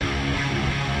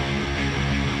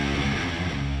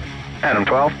Adam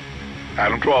 12.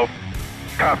 Adam 12.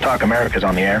 Cop Talk America's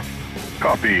on the air.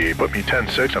 Copy. Put me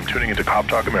 10-6. I'm tuning into Cop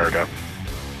Talk America.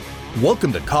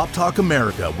 Welcome to Cop Talk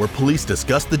America, where police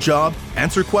discuss the job,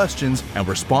 answer questions, and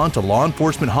respond to law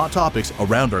enforcement hot topics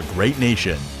around our great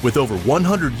nation. With over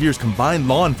 100 years combined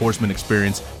law enforcement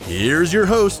experience, here's your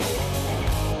host.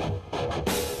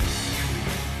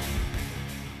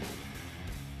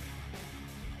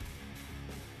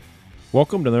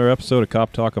 Welcome to another episode of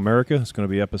Cop Talk America. It's going to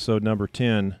be episode number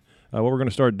 10. What we're going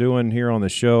to start doing here on the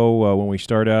show when we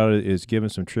start out is giving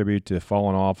some tribute to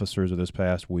fallen officers of this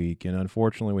past week. And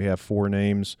unfortunately, we have 4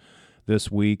 names this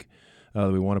week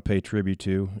that we want to pay tribute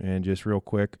to. And just real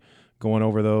quick, going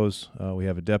over those, we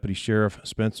have a Deputy Sheriff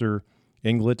Spencer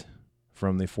Inglett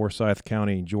from the Forsyth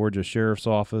County, Georgia Sheriff's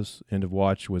Office. End of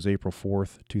watch was April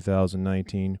 4th,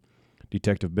 2019.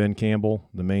 Detective Ben Campbell,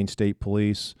 the Maine State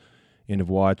Police. End of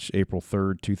watch April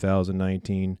 3rd,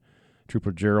 2019.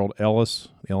 Trooper Gerald Ellis,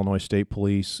 the Illinois State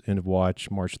Police, end of watch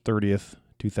March 30th,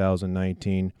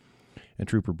 2019. And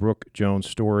Trooper Brooke Jones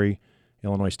Story,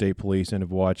 Illinois State Police, end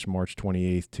of watch March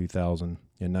 28th,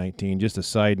 2019. Just a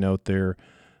side note there,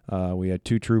 we had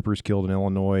 2 troopers killed in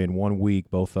Illinois in 1 week,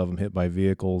 both of them hit by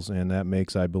vehicles, and that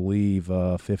makes, I believe,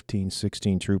 15,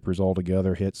 16 troopers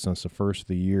altogether hit since the first of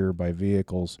the year by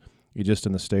vehicles, just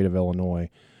in the state of Illinois.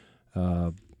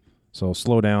 So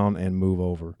slow down and move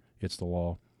over. It's the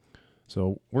law.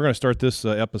 So we're going to start this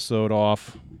episode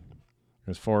off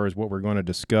as far as what we're going to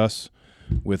discuss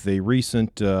with a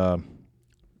recent, I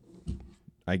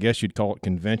guess you'd call it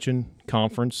convention,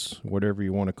 conference, whatever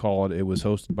you want to call it. It was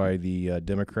hosted by the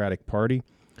Democratic Party.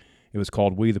 It was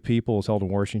called We the People. It was held in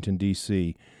Washington,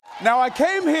 D.C. Now, I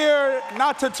came here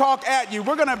not to talk at you.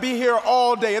 We're going to be here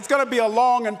all day. It's going to be a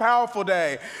long and powerful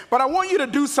day. But I want you to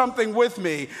do something with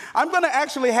me. I'm going to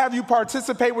actually have you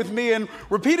participate with me in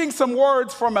repeating some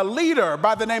words from a leader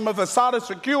by the name of Assata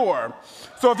Shakur.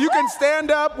 So if you can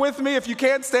stand up with me, if you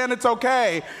can't stand, it's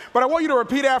okay. But I want you to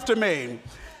repeat after me.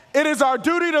 It is our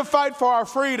duty to fight for our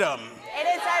freedom. It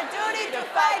is our duty to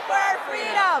fight for our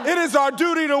freedom. It is our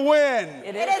duty to win.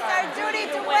 It is our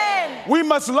duty to win. We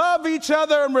must love each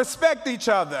other and respect each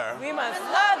other. We must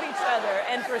love each other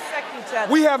and respect each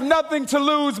other. We have nothing to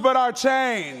lose but our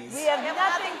chains. We have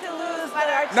nothing to lose but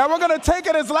our chains. Now we're going to take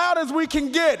it as loud as we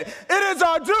can get. It is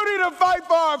our duty to fight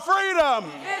for our freedom.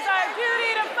 It is our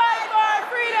duty to fight for our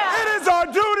freedom. It is our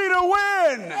duty to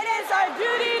win. It is our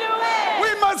duty to win.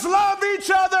 We must love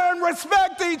each other and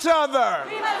respect each other.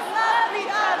 We must love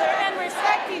each other and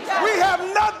respect each other. We have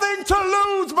nothing to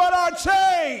lose but our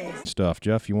chains. Stuff.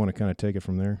 Jeff, you want to kind of take it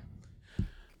from there?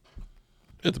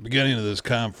 At the beginning of this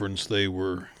conference, they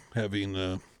were having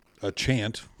a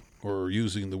chant or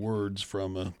using the words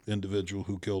from an individual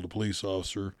who killed a police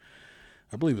officer.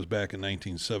 I believe it was back in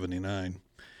 1979.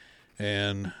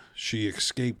 And she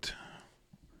escaped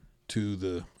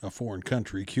to a foreign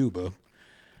country, Cuba,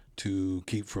 to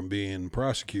keep from being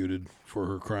prosecuted for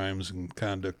her crimes and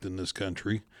conduct in this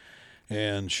country.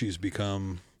 And she's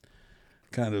become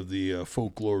kind of the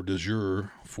folklore du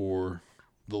jour for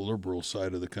the liberal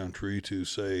side of the country to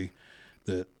say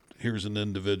that here's an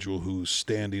individual who's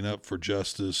standing up for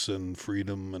justice and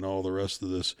freedom and all the rest of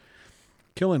this.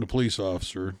 Killing a police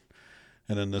officer,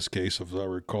 and in this case, if I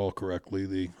recall correctly,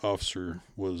 the officer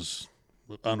was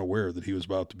unaware that he was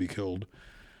about to be killed.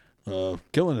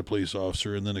 Killing a police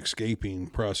officer and then escaping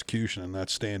prosecution and not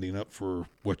standing up for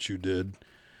what you did.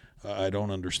 I don't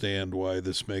understand why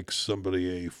this makes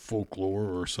somebody a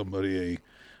folklore or somebody a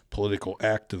political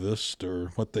activist, or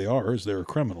what they are is they're a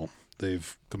criminal.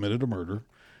 They've committed a murder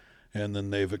and then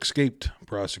they've escaped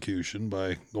prosecution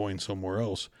by going somewhere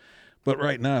else. But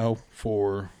right now,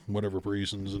 for whatever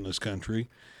reasons in this country,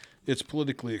 it's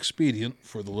politically expedient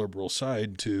for the liberal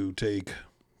side to take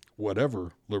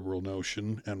whatever liberal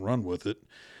notion and run with it.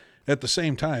 At the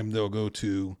same time, they'll go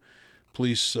to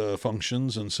police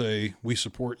functions and say, we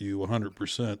support you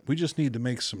 100%. We just need to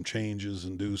make some changes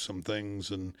and do some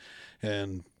things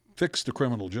and fix the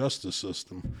criminal justice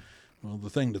system. Well,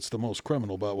 the thing that's the most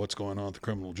criminal about what's going on with the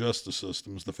criminal justice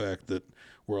system is the fact that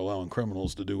we're allowing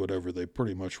criminals to do whatever they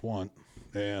pretty much want.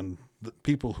 And the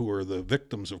people who are the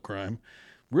victims of crime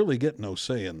really get no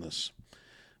say in this.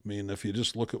 I mean, if you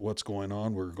just look at what's going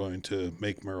on, we're going to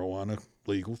make marijuana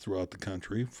legal throughout the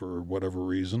country for whatever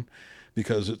reason,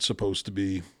 because it's supposed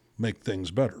to make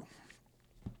things better.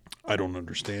 I don't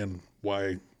understand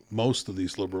why most of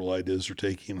these liberal ideas are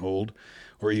taking hold,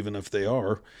 or even if they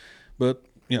are, But,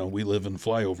 we live in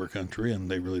flyover country, and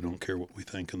they really don't care what we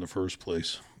think in the first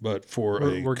place. But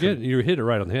you hit it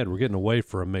right on the head. We're getting away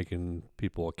from making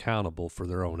people accountable for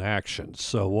their own actions.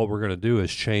 So what we're going to do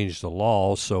is change the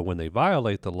law so when they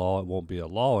violate the law, it won't be a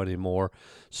law anymore,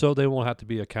 so they won't have to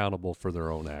be accountable for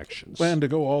their own actions. And to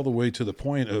go all the way to the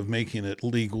point of making it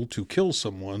legal to kill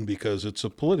someone because it's a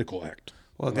political act.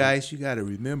 Well, guys, you got to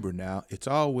remember now, it's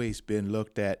always been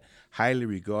looked at, highly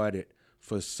regarded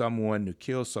for someone to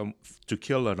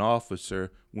kill an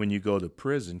officer when you go to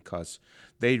prison, because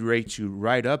they rate you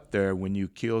right up there when you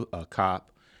kill a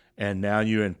cop, and now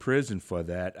you're in prison for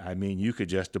that. I mean, you could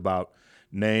just about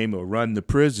name or run the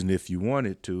prison if you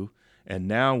wanted to, and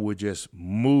now we're just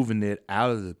moving it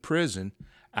out of the prison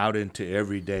out into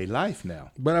everyday life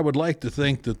now. But I would like to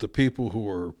think that the people who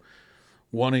are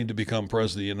wanting to become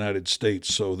president of the United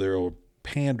States so they'll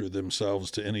pander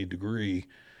themselves to any degree,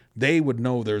 they would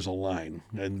know there's a line,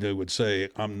 and they would say,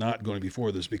 I'm not going to be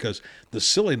for this, because the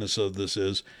silliness of this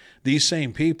is these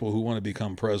same people who want to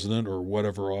become president or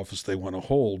whatever office they want to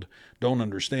hold don't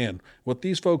understand. What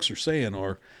these folks are saying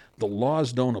are the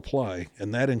laws don't apply,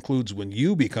 and that includes when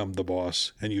you become the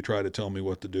boss and you try to tell me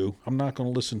what to do. I'm not going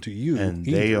to listen to you. And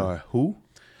either. They are who?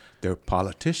 They're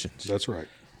politicians. That's right.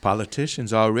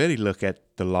 Politicians already look at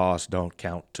the laws don't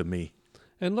count to me.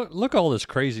 And look all this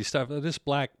crazy stuff. This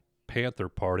Black Panther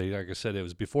Party, like I said, it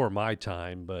was before my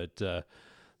time, but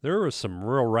there was some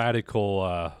real radical,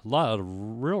 lot of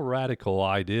real radical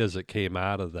ideas that came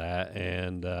out of that,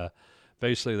 and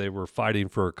basically they were fighting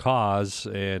for a cause,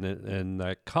 and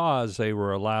that cause they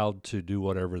were allowed to do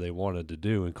whatever they wanted to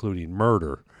do, including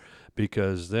murder,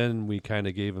 because then we kind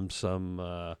of gave them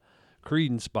some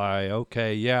credence by,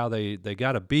 okay, yeah, they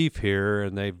got a beef here,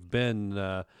 and they've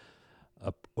been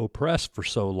oppressed for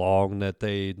so long that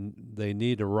they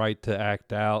need a right to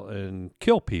act out and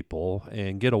kill people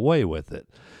and get away with it.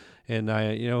 And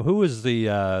who was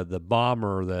the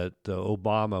bomber that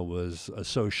Obama was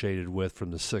associated with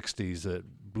from the 60s that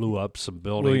blew up some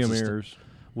buildings?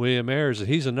 William Ayers. And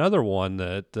he's another one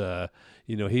that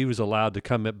he was allowed to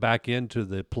come back into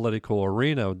the political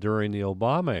arena during the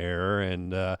Obama era,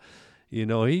 and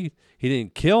he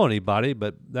didn't kill anybody,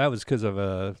 but that was because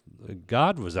of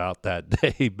God was out that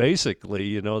day,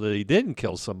 basically, that he didn't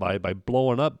kill somebody by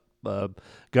blowing up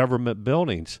government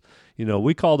buildings.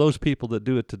 We call those people that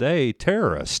do it today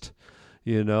terrorists,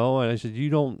 and I said,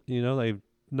 they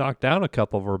knocked down a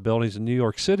couple of our buildings in New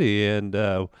York City,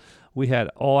 and we had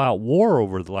all-out war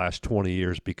over the last 20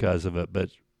 years because of it,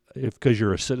 but because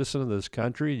you're a citizen of this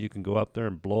country, you can go up there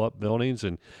and blow up buildings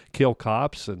and kill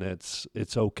cops, and it's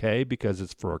okay because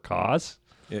it's for a cause.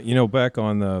 Yeah, back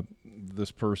on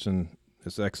this person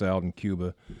that's exiled in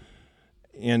Cuba,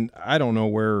 and I don't know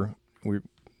where, we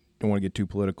don't want to get too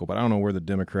political, but I don't know where the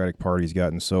Democratic Party's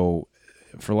gotten so,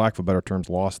 for lack of better terms,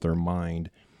 lost their mind.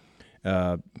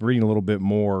 Reading a little bit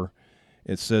more,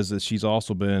 it says that she's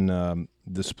also been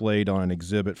displayed on an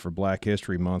exhibit for Black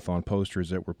History Month on posters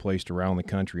that were placed around the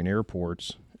country in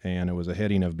airports, and it was a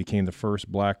heading of became the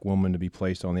first black woman to be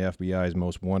placed on the FBI's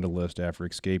most wanted list after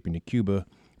escaping to Cuba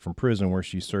from prison, where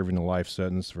she's serving a life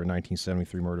sentence for a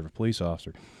 1973 murder of a police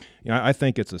officer. I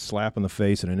think it's a slap in the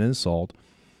face and an insult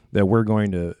that we're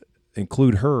going to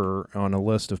include her on a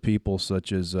list of people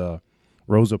such as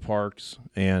Rosa Parks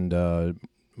and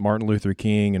Martin Luther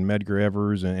King and Medgar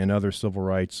Evers and other civil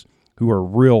rights who are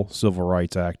real civil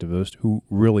rights activists who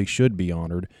really should be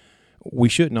honored. We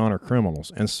shouldn't honor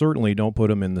criminals, and certainly don't put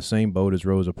them in the same boat as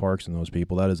Rosa Parks and those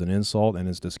people. That is an insult, and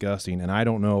it's disgusting, and I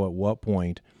don't know at what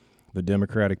point the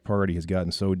Democratic Party has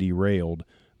gotten so derailed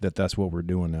that that's what we're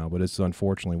doing now, but it's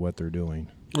unfortunately what they're doing.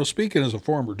 Well, speaking as a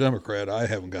former Democrat, I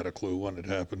haven't got a clue when it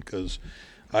happened because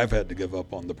I've had to give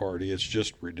up on the party. It's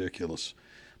just ridiculous.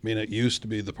 I mean, it used to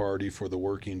be the party for the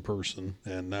working person,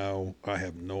 and now I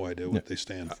have no idea what they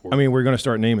stand for. I mean, we're going to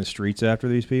start naming streets after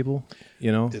these people,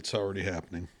 It's already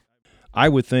happening. I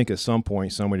would think at some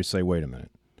point somebody would say, wait a minute,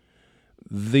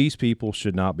 these people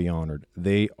should not be honored.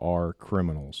 They are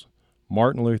criminals.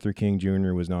 Martin Luther King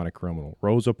Jr. was not a criminal.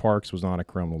 Rosa Parks was not a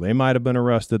criminal. They might have been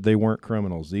arrested. They weren't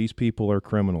criminals. These people are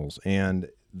criminals, and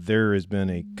there has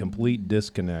been a complete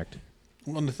disconnect.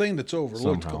 Well, and the thing that's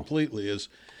overlooked completely is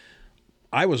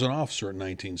I was an officer in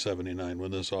 1979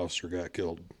 when this officer got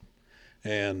killed,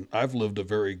 and I've lived a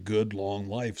very good, long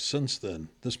life since then.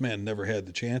 This man never had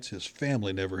the chance. His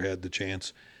family never had the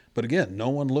chance. But again, no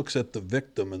one looks at the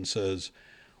victim and says,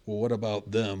 well, what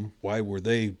about them? Why were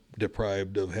they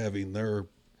deprived of having their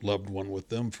loved one with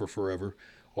them for forever?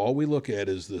 All we look at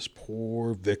is this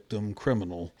poor victim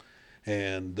criminal,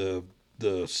 and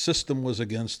the system was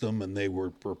against them, and they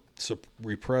were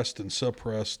repressed and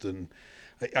suppressed. And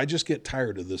I just get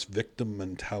tired of this victim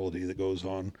mentality that goes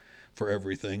on for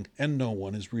everything, and no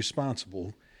one is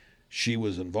responsible. She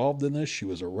was involved in this. She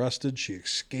was arrested. She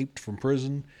escaped from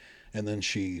prison, and then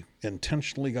she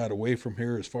intentionally got away from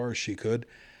here as far as she could.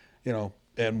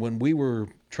 And when we were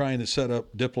trying to set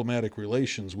up diplomatic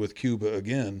relations with Cuba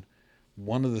again,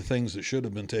 one of the things that should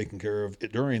have been taken care of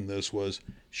during this was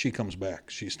she comes back.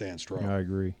 She stands strong. I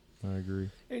agree.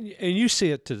 And you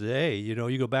see it today.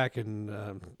 You go back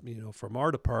and, from our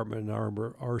department,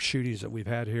 our shootings that we've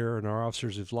had here and our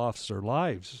officers who've lost their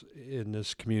lives in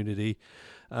this community,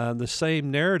 the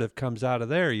same narrative comes out of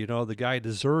there. The guy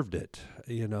deserved it,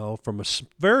 from a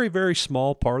very, very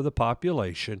small part of the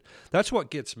population. That's what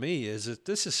gets me is that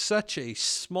this is such a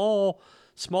small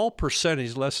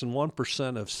percentage, less than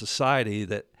 1% of society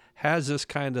that has this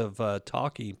kind of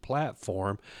talking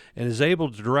platform and is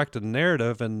able to direct a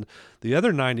narrative, and the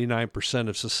other 99%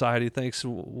 of society thinks,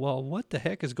 well, what the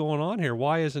heck is going on here?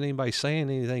 Why isn't anybody saying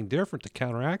anything different to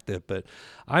counteract it? But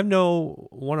I know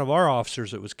one of our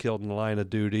officers that was killed in the line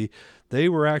of duty, they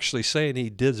were actually saying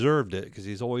he deserved it because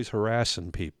he's always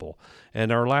harassing people.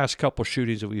 And our last couple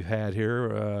shootings that we've had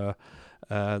here,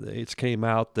 it's came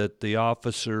out that the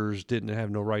officers didn't have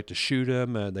no right to shoot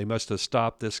him. They must have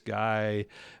stopped this guy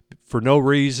for no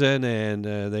reason, and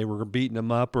they were beating him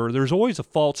up. Or there's always a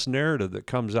false narrative that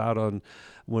comes out on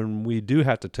when we do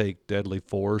have to take deadly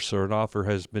force or an officer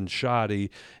has been shot, and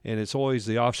it's always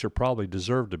the officer probably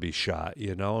deserved to be shot,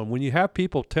 And when you have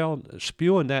people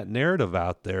spewing that narrative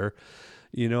out there,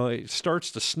 it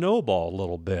starts to snowball a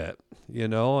little bit,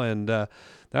 and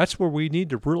that's where we need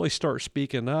to really start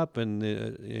speaking up, and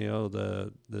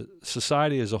the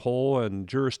society as a whole and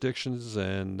jurisdictions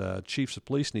and chiefs of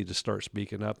police need to start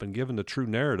speaking up and giving the true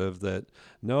narrative that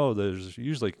no, there's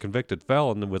usually a convicted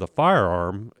felon with a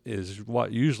firearm is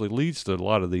what usually leads to a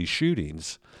lot of these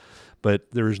shootings.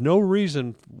 But there is no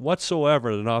reason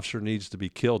whatsoever that an officer needs to be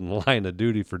killed in the line of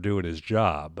duty for doing his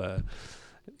job.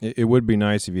 It would be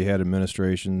nice if you had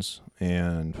administrations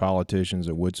and politicians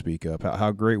that would speak up.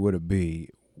 How great would it be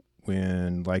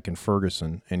when, like in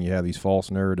Ferguson, and you have these false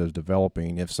narratives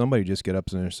developing, if somebody just get up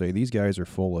there and say, these guys are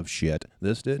full of shit,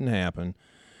 this didn't happen,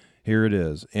 here it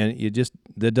is. And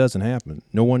that doesn't happen.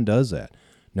 No one does that.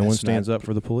 No one stands up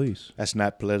for the police. That's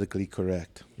not politically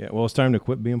correct. Yeah, well, it's time to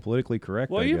quit being politically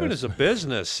correct. Well, I even guess. as a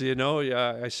business,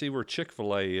 I see where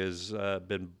Chick-fil-A has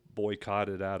been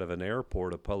boycotted out of an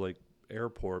airport, a public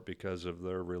airport, because of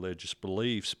their religious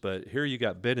beliefs. But here you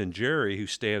got Ben and Jerry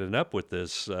who's standing up with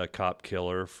this cop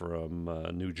killer from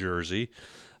New Jersey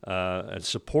and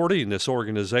supporting this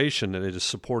organization, and it is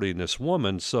supporting this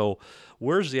woman. So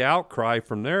where's the outcry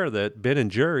from there that Ben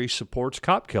and Jerry supports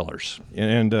cop killers?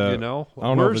 And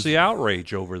where's the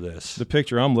outrage over this? The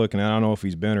picture I'm looking at, I don't know if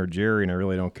he's Ben or Jerry, and I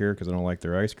really don't care because I don't like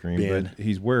their ice cream, Ben. but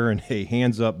he's wearing a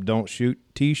hands up, don't shoot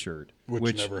t-shirt.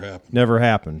 Which never happened. Never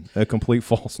happened. A complete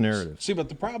false narrative. See, but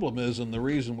the problem is, and the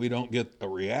reason we don't get a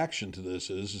reaction to this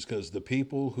is because the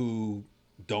people who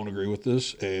don't agree with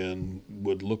this and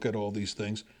would look at all these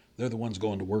things, they're the ones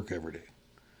going to work every day.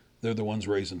 They're the ones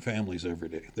raising families every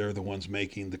day. They're the ones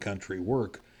making the country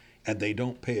work, and they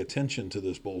don't pay attention to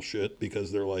this bullshit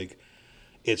because they're like,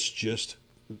 it's just,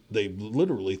 they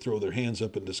literally throw their hands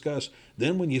up in disgust.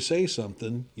 Then when you say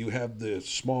something, you have the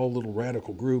small little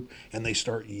radical group, and they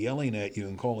start yelling at you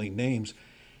and calling names.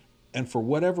 And for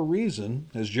whatever reason,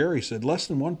 as Jerry said, less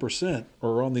than 1%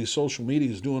 are on these social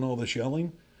medias doing all this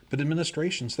yelling, but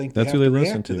administrations think they have to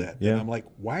react to that. Yeah. And I'm like,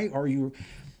 why are you...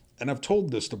 And I've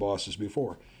told this to bosses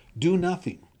before, do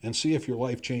nothing and see if your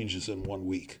life changes in 1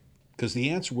 week. Because the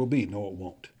answer will be, no, it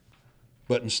won't.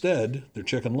 But instead, they're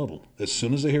Chicken Little. As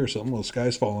soon as they hear something, well, the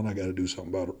sky's falling, I got to do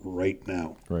something about it right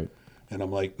now. Right. And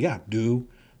I'm like, yeah, do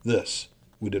this.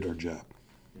 We did our job.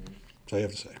 That's all I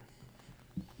have to say.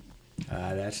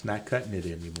 That's not cutting it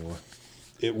anymore.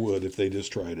 It would if they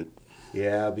just tried it.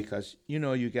 Yeah, because,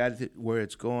 you got it where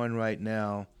it's going right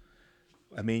now.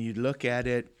 I mean, you look at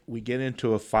it, we get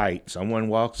into a fight. Someone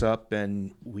walks up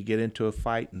and we get into a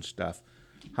fight and stuff.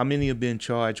 How many have been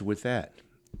charged with that?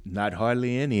 Not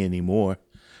hardly any anymore.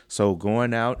 So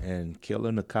going out and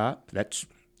killing a cop, that's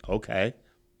okay.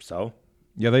 So?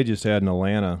 Yeah, they just had in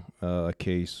Atlanta a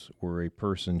case where a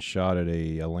person shot at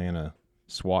a Atlanta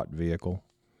SWAT vehicle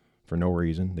for no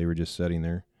reason. They were just sitting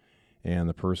there. And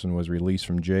the person was released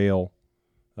from jail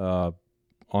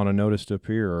on a notice to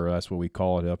appear, or that's what we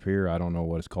call it up here. I don't know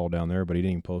what it's called down there, but he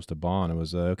didn't even post a bond. It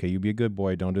was, okay, you be a good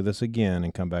boy, don't do this again,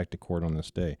 and come back to court on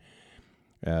this day.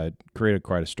 It created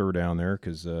quite a stir down there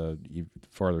because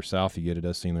farther south you get, it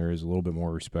does seem there is a little bit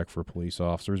more respect for police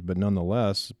officers, but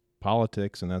nonetheless,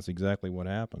 politics, and that's exactly what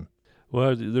happened.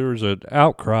 Well, there was an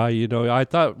outcry, I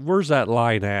thought, where's that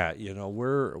line at?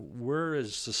 Where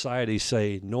is society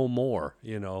say no more?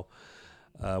 We're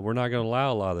not going to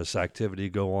allow a lot of this activity to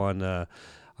go on.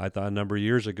 I thought a number of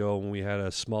years ago when we had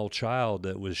a small child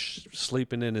that was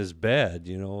sleeping in his bed,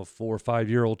 a 4 or 5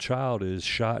 year old child is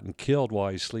shot and killed while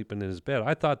he's sleeping in his bed.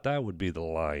 I thought that would be the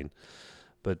line.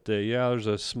 But, there's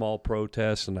a small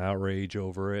protest and outrage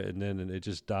over it, and then it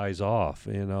just dies off,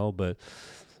 But,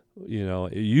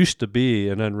 it used to be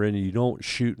an unwritten, you don't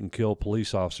shoot and kill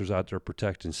police officers out there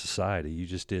protecting society. You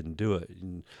just didn't do it.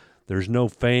 And there's no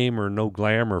fame or no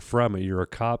glamour from it. You're a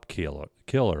cop killer,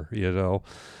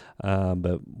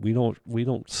 But we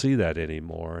don't see that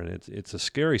anymore, and it's a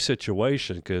scary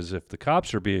situation because if the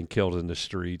cops are being killed in the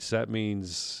streets, that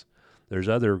means there's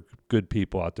other good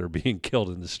people out there being killed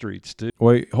in the streets too.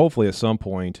 Well, hopefully at some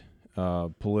point,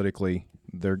 politically,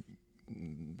 they're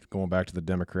going back to the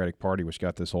Democratic Party, which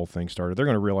got this whole thing started. They're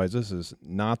going to realize this is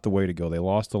not the way to go. They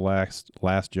lost the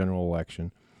last general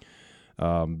election.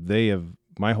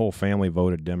 My whole family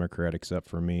voted Democrat except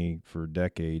for me for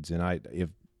decades, and if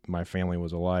my family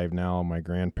was alive now, my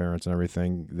grandparents and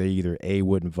everything, they either A,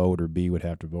 wouldn't vote, or B, would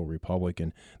have to vote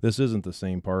Republican. This isn't the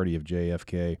same party of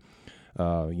JFK.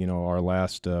 Our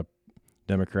last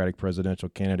Democratic presidential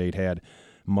candidate had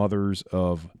mothers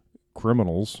of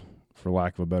criminals, for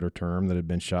lack of a better term, that had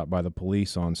been shot by the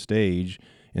police on stage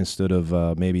instead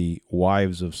of maybe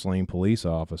wives of slain police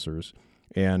officers.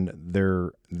 And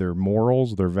their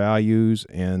morals, their values,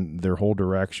 and their whole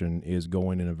direction is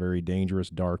going in a very dangerous,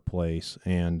 dark place.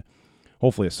 And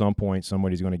hopefully at some point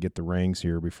somebody's going to get the reins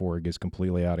here before it gets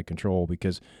completely out of control,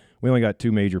 because we only got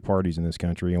two major parties in this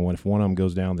country, and if one of them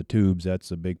goes down the tubes,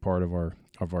 that's a big part of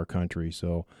our country.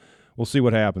 So we'll see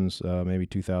what happens. Maybe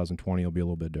 2020 will be a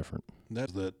little bit different.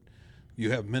 That's that.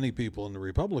 You have many people on the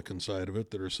Republican side of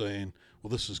it that are saying,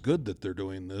 well, this is good that they're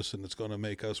doing this, and it's going to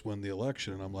make us win the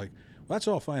election. And I'm like, well, that's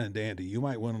all fine and dandy. You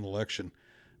might win an election.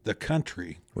 The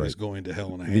country is going to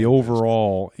hell in a handbasket. The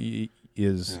overall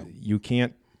is you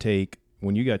can't take,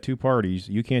 when you got two parties,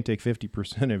 you can't take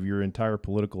 50% of your entire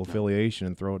political affiliation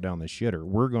and throw it down the shitter.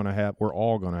 We're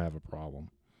all going to have a problem.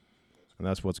 And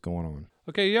that's what's going on.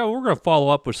 Okay, we're going to follow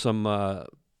up with some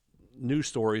news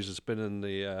stories that's been in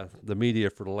the media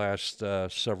for the last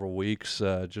several weeks,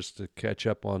 just to catch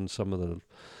up on some of the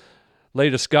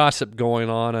latest gossip going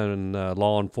on in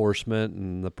law enforcement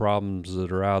and the problems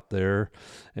that are out there.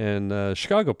 And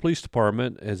Chicago Police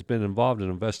Department has been involved in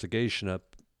an investigation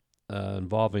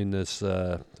involving this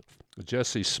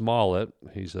Jesse Smollett.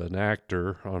 He's an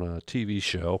actor on a TV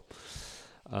show.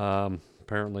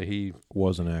 Apparently he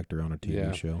was an actor on a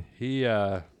TV show. He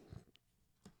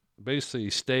basically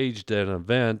staged an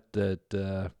event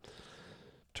that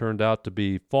turned out to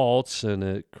be false, and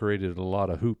it created a lot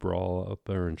of hoopla up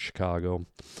there in Chicago.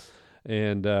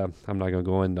 And I'm not going to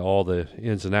go into all the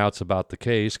ins and outs about the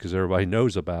case because everybody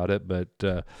knows about it,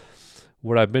 but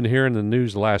what I've been hearing in the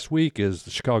news last week is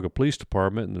the Chicago Police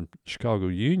Department and the Chicago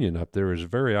Union up there is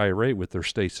very irate with their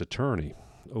state's attorney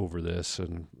over this,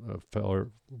 and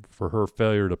for her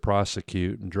failure to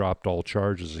prosecute and dropped all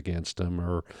charges against him,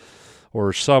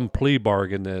 or some plea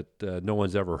bargain that no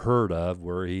one's ever heard of,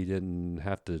 where he didn't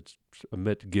have to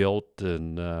admit guilt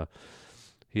and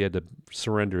he had to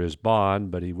surrender his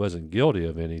bond, but he wasn't guilty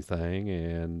of anything.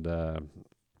 And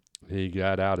he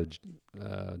got out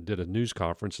did a news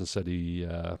conference and said he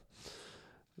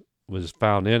was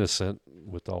found innocent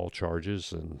with all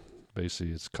charges, and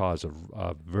basically it's caused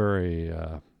a very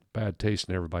bad taste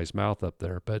in everybody's mouth up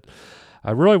there. But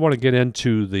I really want to get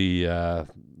into the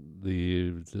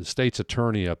state's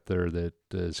attorney up there that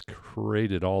has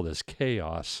created all this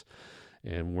chaos,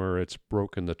 and where it's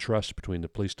broken the trust between the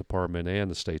police department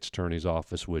and the state's attorney's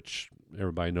office, which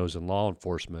everybody knows in law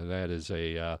enforcement, that is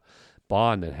a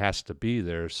bond that has to be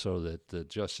there so that the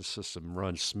justice system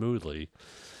runs smoothly.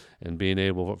 And being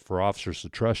able for officers to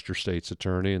trust your state's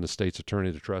attorney and the state's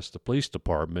attorney to trust the police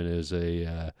department is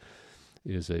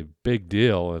a big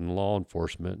deal in law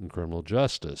enforcement and criminal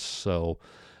justice. So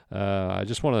I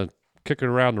just want to kick it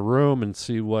around the room and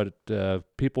see what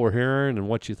people are hearing and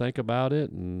what you think about it.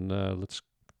 And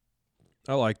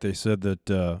I like they said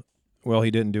that,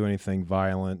 he didn't do anything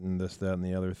violent and this, that, and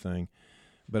the other thing.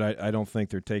 But I don't think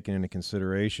they're taking into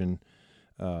consideration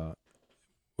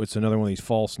it's another one of these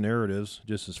false narratives,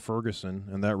 just as Ferguson,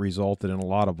 and that resulted in a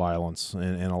lot of violence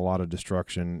and a lot of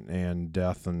destruction and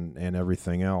death and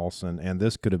everything else. And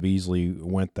this could have easily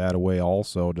went that way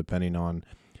also, depending on,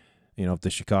 if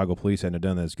the Chicago police hadn't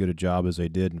done as good a job as they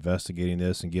did investigating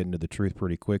this and getting to the truth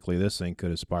pretty quickly, this thing could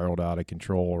have spiraled out of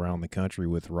control around the country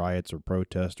with riots or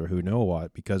protests or who know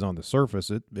what, because on the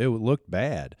surface it looked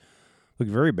bad.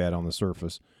 looked very bad on the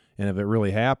surface. And if it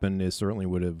really happened, it certainly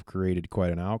would have created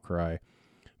quite an outcry.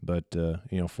 But,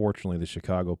 fortunately, the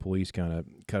Chicago police kind of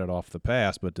cut it off the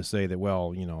pass. But to say that,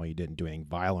 well, he didn't do anything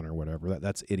violent or whatever,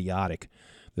 that's idiotic.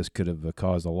 This could have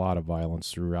caused a lot of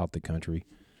violence throughout the country.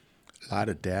 A lot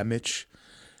of damage.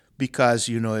 Because,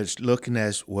 it's looking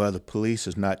as, well, the police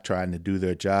is not trying to do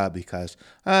their job because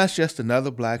it's just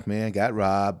another black man got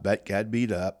robbed, got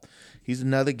beat up. He's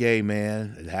another gay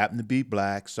man. It happened to be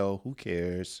black, so who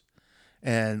cares?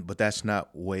 But that's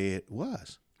not the way it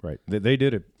was. Right. They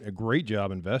did a great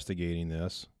job investigating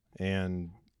this, and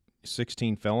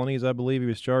 16 felonies, I believe he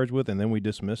was charged with, and then we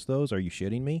dismissed those. Are you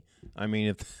shitting me? I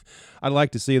mean, I'd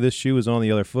like to see this shoe was on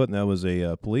the other foot, and that was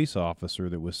a police officer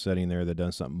that was sitting there that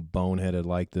done something boneheaded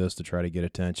like this to try to get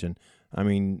attention. I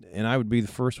mean, and I would be the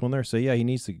first one there to say, yeah, he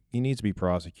needs to be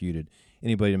prosecuted.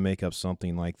 Anybody to make up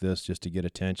something like this just to get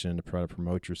attention and to try to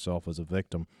promote yourself as a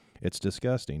victim, it's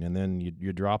disgusting. And then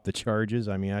you drop the charges.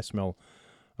 I mean, I smell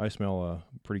a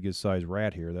pretty good sized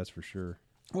rat here, that's for sure.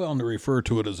 Well, and to refer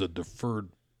to it as a deferred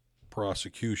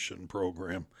prosecution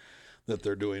program that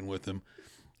they're doing with him.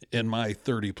 In my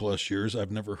 30-plus years,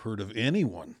 I've never heard of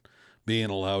anyone being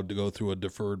allowed to go through a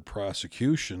deferred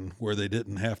prosecution where they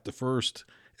didn't have to first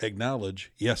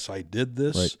acknowledge, yes, I did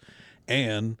this, right,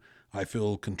 and I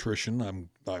feel contrition.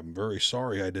 I'm very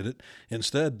sorry I did it.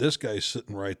 Instead, this guy's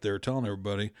sitting right there telling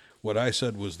everybody what I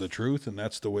said was the truth, and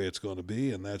that's the way it's going to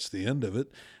be, and that's the end of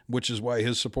it, which is why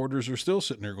his supporters are still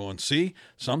sitting there going, see,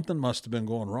 something must have been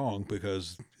going wrong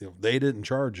because they didn't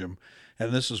charge him.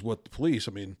 And this is what the police,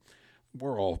 I mean,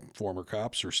 we're all former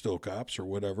cops or still cops or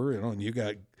whatever, and you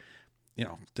got,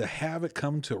 to have it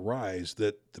come to rise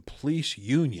that the police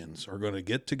unions are going to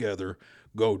get together,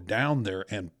 go down there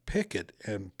and picket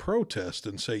and protest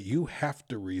and say, you have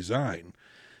to resign.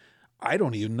 I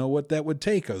don't even know what that would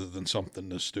take other than something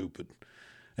this stupid.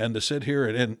 And to sit here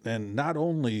and not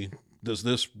only does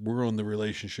this ruin the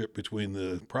relationship between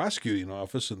the prosecuting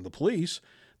office and the police,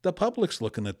 the public's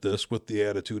looking at this with the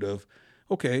attitude of,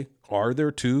 okay, are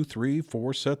there 2, 3,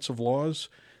 4 sets of laws?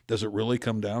 Does it really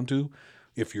come down to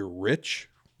if you're rich,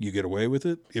 you get away with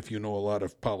it? If you know a lot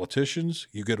of politicians,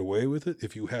 you get away with it?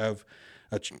 If you have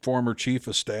a former chief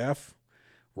of staff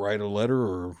write a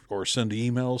letter or send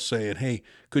well, saying, hey,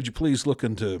 could you please look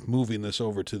into moving this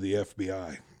over to the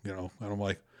FBI? And I'm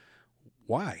like,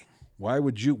 why? Why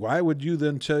would you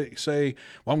then say,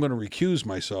 well, I'm going to recuse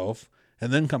myself,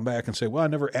 and then come back and say, well, I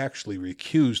never actually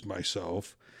recused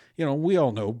myself? We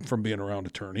all know from being around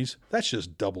attorneys, that's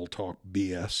just double talk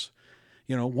BS.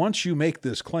 Once you make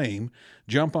this claim,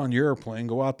 jump on your airplane,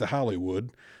 go out to Hollywood,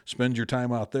 spend your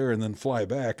time out there, and then fly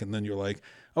back, and then you're like,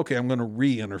 okay, I'm going to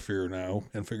re-interfere now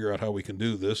and figure out how we can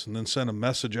do this, and then send a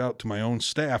message out to my own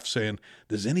staff saying,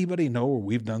 does anybody know where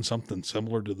we've done something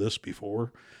similar to this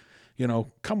before?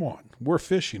 Come on, we're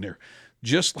fishing here.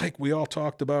 Just like we all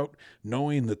talked about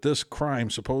knowing that this crime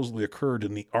supposedly occurred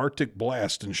in the Arctic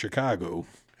blast in Chicago,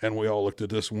 and we all looked at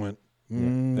this and went,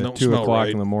 at 2 o'clock right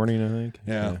in the morning, I think.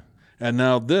 Yeah. And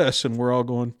now this, and we're all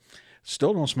going,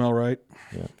 still don't smell right.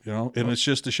 Yeah. And it's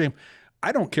just a shame.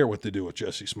 I don't care what they do with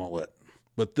Jesse Smollett,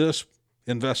 but this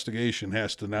investigation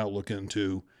has to now look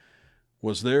into,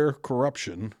 was there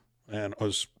corruption, and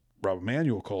as Rob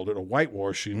Emanuel called it, a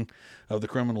whitewashing of the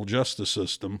criminal justice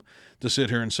system, to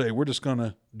sit here and say, we're just going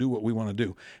to do what we want to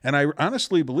do. And I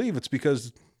honestly believe it's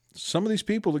because some of these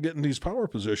people that get in these power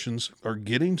positions are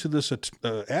getting to this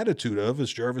attitude of,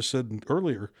 as Jarvis said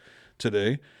earlier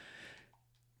today,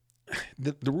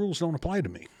 the rules don't apply to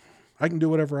me. I can do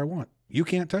whatever I want. You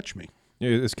can't touch me.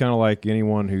 It's kind of like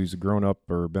anyone who's grown up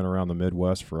or been around the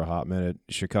Midwest for a hot minute.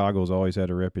 Chicago's always had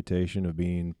a reputation of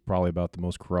being probably about the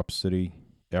most corrupt city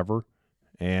ever.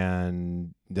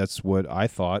 And that's what I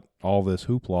thought all this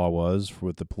hoopla was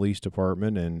with the police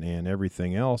department and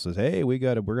everything else is, hey, we're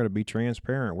going to be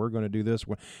transparent. We're going to do this.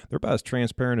 They're about as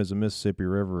transparent as the Mississippi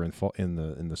River in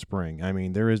the spring. I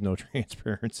mean, there is no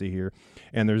transparency here.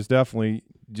 And there's definitely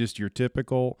just your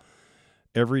typical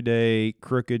everyday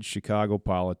crooked Chicago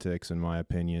politics, in my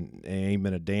opinion. Ain't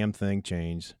been a damn thing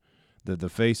changed. The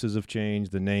faces have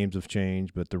changed, the names have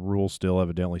changed, but the rules still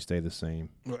evidently stay the same.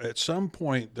 At some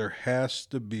point, there has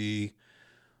to be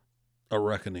a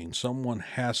reckoning. Someone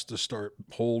has to start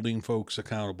holding folks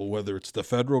accountable, whether it's the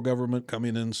federal government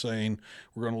coming in saying,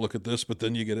 we're going to look at this, but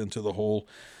then you get into the whole,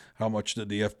 how much did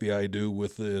the FBI do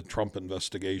with the Trump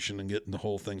investigation and getting the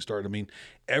whole thing started? I mean,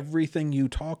 everything you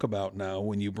talk about now,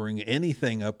 when you bring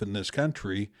anything up in this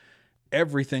country,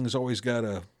 everything's always got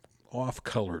a off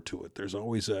color to it. There's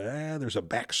always there's a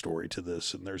backstory to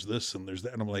this, and there's this, and there's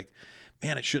that. And I'm like,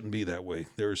 man, it shouldn't be that way.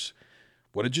 There's,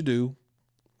 what did you do?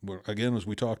 Well, again, as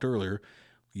we talked earlier,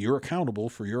 you're accountable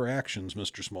for your actions,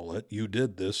 Mr. Smollett. You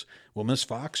did this. Well, Ms.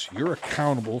 Fox, you're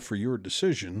accountable for your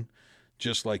decision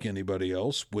just like anybody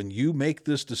else. When you make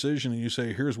this decision and you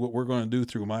say, here's what we're going to do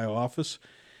through my office,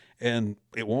 and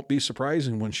it won't be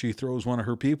surprising when she throws one of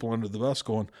her people under the bus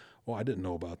going, oh, I didn't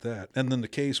know about that. And then the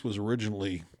case was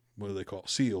originally, what do they call it,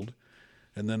 sealed.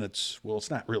 And then it's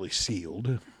not really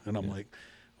sealed. And I'm like,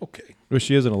 okay. Well,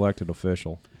 she is an elected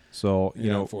official. So, you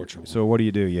know, unfortunately. So what do?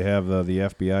 You have the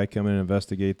FBI come in and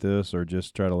investigate this, or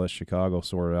just try to let Chicago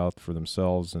sort it out for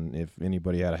themselves? And if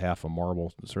anybody had a half a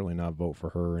marble, certainly not vote for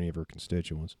her or any of her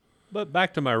constituents. But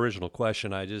back to my original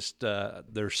question, I just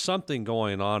there's something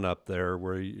going on up there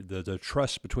where the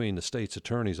trust between the state's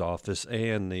attorney's office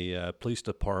and the police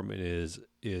department is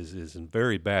in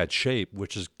very bad shape,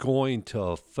 which is going to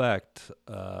affect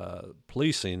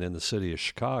policing in the city of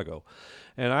Chicago.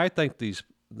 And I think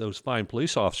those fine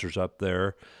police officers up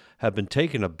there have been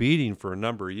taking a beating for a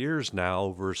number of years now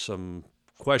over some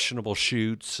questionable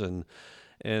shoots, and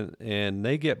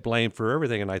they get blamed for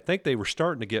everything. And I think they were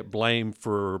starting to get blamed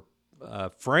for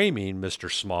framing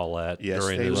Mr. Smollett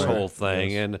during this whole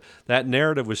thing. Yes. And that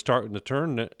narrative was starting to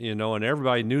turn, you know, and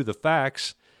everybody knew the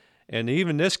facts. And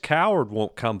even this coward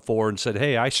won't come forward and said,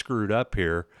 hey, I screwed up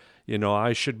here. You know,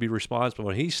 I should be responsible.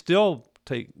 And he's still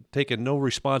taking no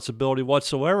responsibility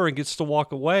whatsoever and gets to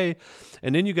walk away.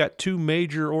 And then you got two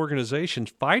major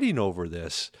organizations fighting over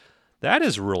this. That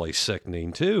is really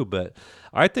sickening too. But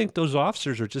I think those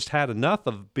officers are just had enough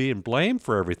of being blamed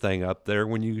for everything up there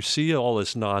when you see all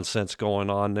this nonsense going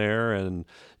on there, and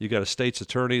you got a state's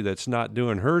attorney that's not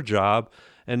doing her job,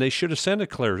 and they should have sent a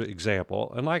clear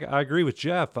example. And like I agree with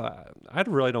Jeff, I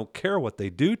really don't care what they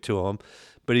do to him,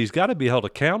 but he's got to be held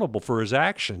accountable for his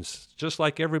actions, just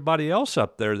like everybody else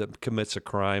up there that commits a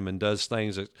crime and does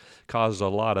things that cause a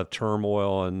lot of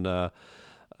turmoil and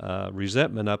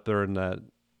resentment up there in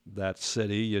that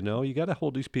city. You know, you got to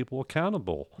hold these people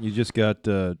accountable. You just got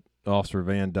Officer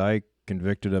Van Dyke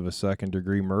convicted of a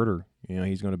second-degree murder. You know,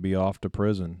 he's going to be off to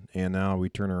prison, and now we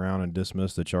turn around and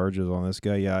dismiss the charges on this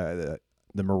guy. Yeah,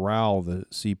 the morale of the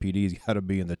CPD's got to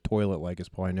be in the toilet like it's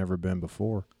probably never been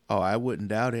before. Oh, I wouldn't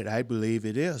doubt it. I believe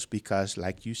it is because,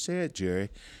 like you said, Jerry,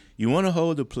 you want to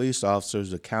hold the police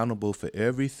officers accountable for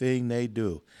everything they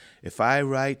do. If I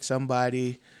write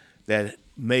somebody that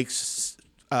makes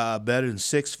better than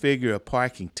six-figure a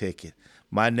parking ticket,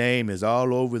 my name is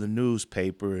all over the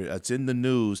newspaper. It's in the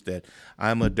news that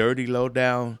I'm a dirty,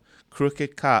 low-down,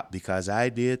 crooked cop because I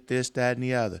did this, that, and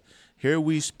the other. Here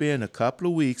we spend a couple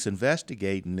of weeks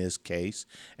investigating this case,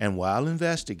 and while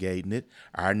investigating it,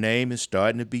 our name is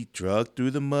starting to be dragged through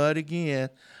the mud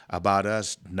again about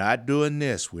us not doing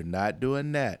this, we're not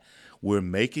doing that, we're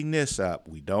making this up,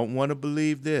 we don't want to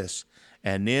believe this,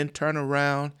 and then turn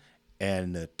around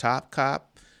and the top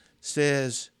cop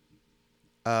says,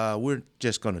 we're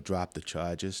just going to drop the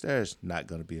charges. There's not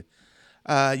going to be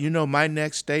my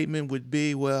next statement would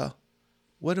be, well,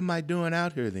 what am I doing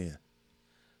out here then?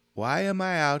 Why am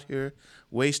I out here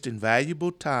wasting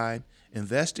valuable time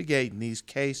investigating these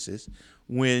cases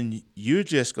when you're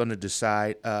just going to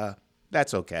decide,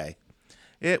 that's okay.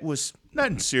 It was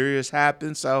nothing serious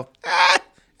happened, so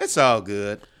it's all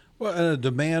good. Well, and a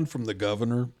demand from the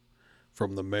governor,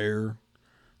 from the mayor,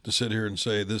 to sit here and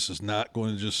say this is not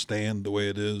going to just stand the way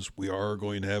it is. We are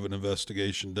going to have an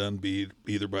investigation done,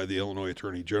 either by the Illinois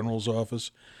Attorney General's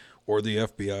office or the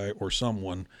FBI or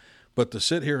someone. But to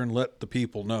sit here and let the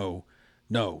people know,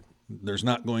 no, there's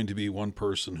not going to be one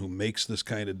person who makes this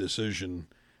kind of decision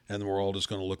and we're all just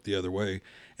going to look the other way.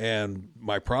 And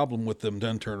my problem with them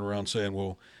then turn around saying,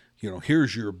 well, you know,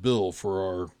 here's your bill for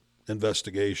our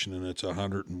investigation and it's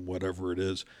 100 and whatever it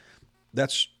is.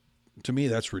 To me,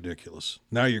 that's ridiculous.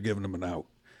 Now you're giving them an out.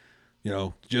 You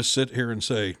know, just sit here and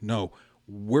say, no,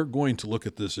 we're going to look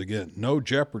at this again. No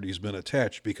jeopardy's been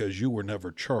attached because you were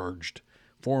never charged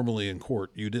formally in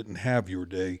court. You didn't have your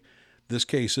day. This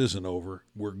case isn't over.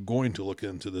 We're going to look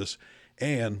into this.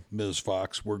 And, Ms.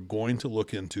 Fox, we're going to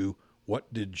look into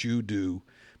what did you do?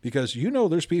 Because you know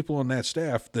there's people on that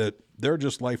staff that they're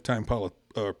just lifetime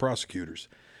prosecutors.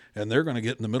 And they're going to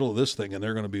get in the middle of this thing and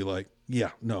they're going to be like,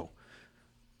 yeah, no.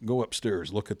 Go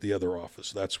upstairs, look at the other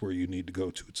office. That's where you need to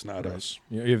go to. It's not us.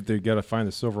 You know, if they got to find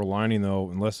the silver lining, though,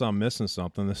 unless I'm missing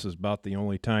something, this is about the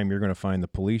only time you're going to find the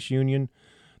police union,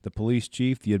 the police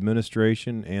chief, the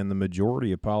administration, and the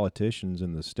majority of politicians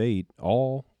in the state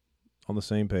all on the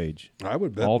same page. I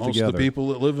would bet all most of together. the people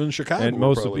that live in Chicago And were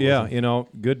most of probably yeah, with them.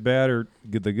 good, bad, or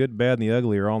the good, bad, and the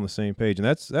ugly are all on the same page, and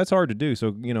that's hard to do.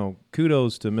 So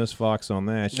kudos to Miss Fox on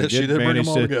that. Yeah, she did bring manage them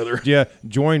all to, together. Yeah,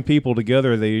 join people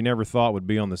together that you never thought would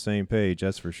be on the same page.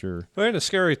 That's for sure. Well, and a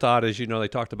scary thought is, they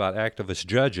talked about activist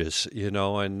judges,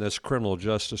 and this criminal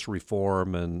justice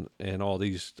reform and all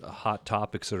these hot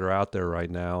topics that are out there right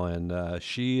now. And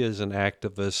she is an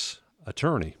activist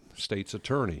attorney, state's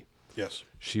attorney. Yes.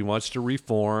 She wants to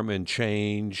reform and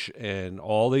change, and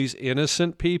all these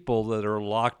innocent people that are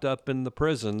locked up in the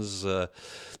prisons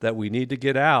that we need to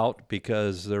get out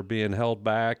because they're being held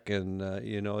back, and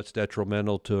it's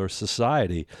detrimental to our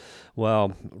society.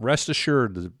 Well, rest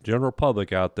assured, the general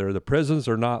public out there, the prisons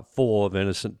are not full of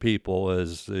innocent people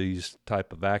as these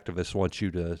type of activists want you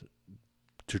to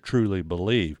truly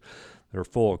believe. They're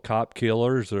full of cop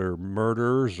killers, or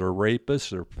murderers, or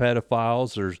rapists, or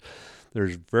pedophiles.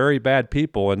 There's very bad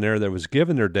people in there that was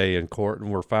given their day in court and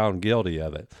were found guilty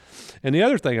of it. And the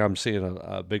other thing I'm seeing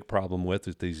a big problem with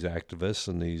these activists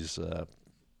and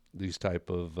these type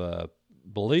of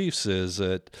beliefs is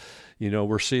that,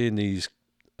 we're seeing these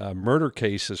murder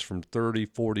cases from 30,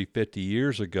 40, 50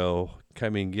 years ago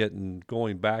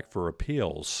going back for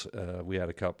appeals. We had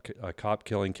a cop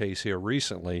killing case here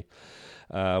recently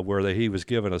where he was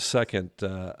given a second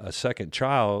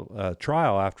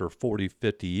trial after 40,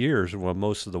 50 years, when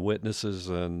most of the witnesses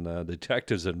and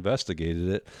detectives that investigated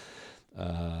it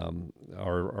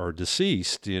are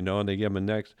deceased, and they give him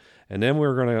and then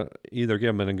we're going to either give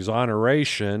him an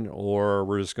exoneration, or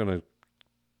we're just going to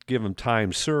give him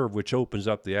time served, which opens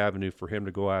up the avenue for him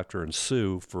to go after and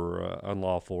sue for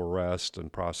unlawful arrest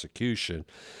and prosecution,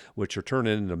 which are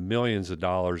turning into millions of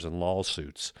dollars in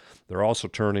lawsuits. They're also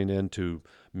turning into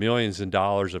millions of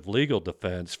dollars of legal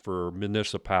defense for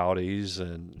municipalities,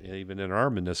 and even in our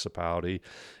municipality,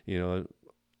 there's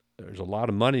a lot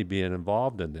of money being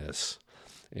involved in this.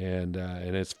 And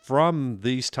it's from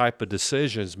these type of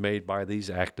decisions made by these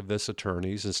activist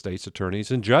attorneys and state's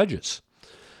attorneys and judges.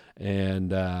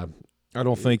 And I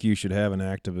don't think you should have an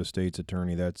activist state's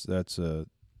attorney. That's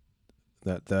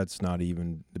not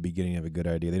even the beginning of a good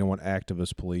idea. They don't want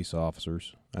activist police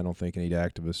officers. I don't think you need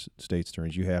activist state's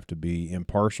attorneys. You have to be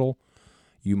impartial.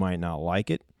 You might not like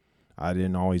it. I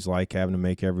didn't always like having to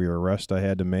make every arrest I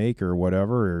had to make or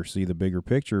whatever, or see the bigger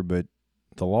picture, but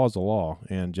the law is the law,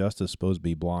 and justice is supposed to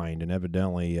be blind. And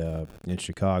evidently in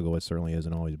Chicago, it certainly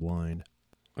isn't always blind.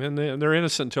 And they're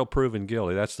innocent until proven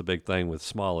guilty. That's the big thing with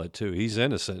Smollett, too. He's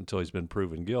innocent until he's been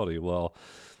proven guilty. Well,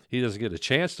 he doesn't get a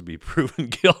chance to be proven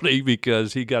guilty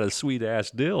because he got a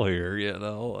sweet-ass deal here,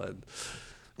 And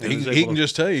he can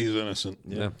just tell you he's innocent.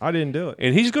 Yeah. I didn't do it.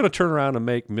 And he's going to turn around and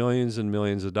make millions and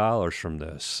millions of dollars from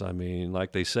this. I mean,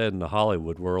 like they said in the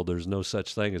Hollywood world, there's no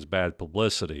such thing as bad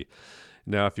publicity.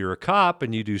 Now, if you're a cop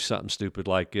and you do something stupid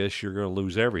like this, you're going to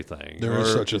lose everything. There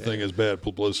is such a thing as bad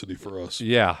publicity for us.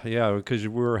 Yeah, because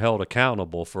we're held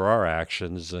accountable for our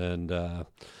actions, and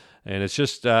it's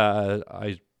just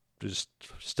I just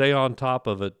stay on top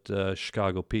of it,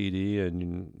 Chicago PD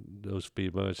and those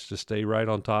people. It's just stay right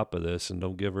on top of this and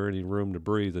don't give her any room to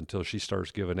breathe until she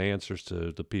starts giving answers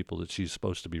to the people that she's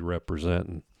supposed to be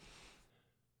representing.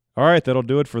 All right, that'll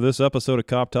do it for this episode of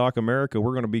Cop Talk America.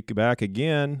 We're going to be back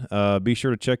again. Be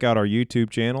sure to check out our YouTube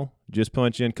channel. Just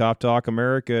punch in Cop Talk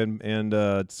America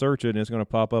and search it, and it's going to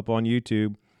pop up on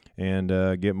YouTube,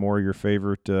 and get more of your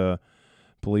favorite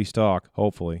police talk,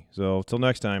 hopefully. So, till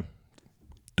next time.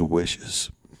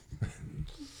 Delicious.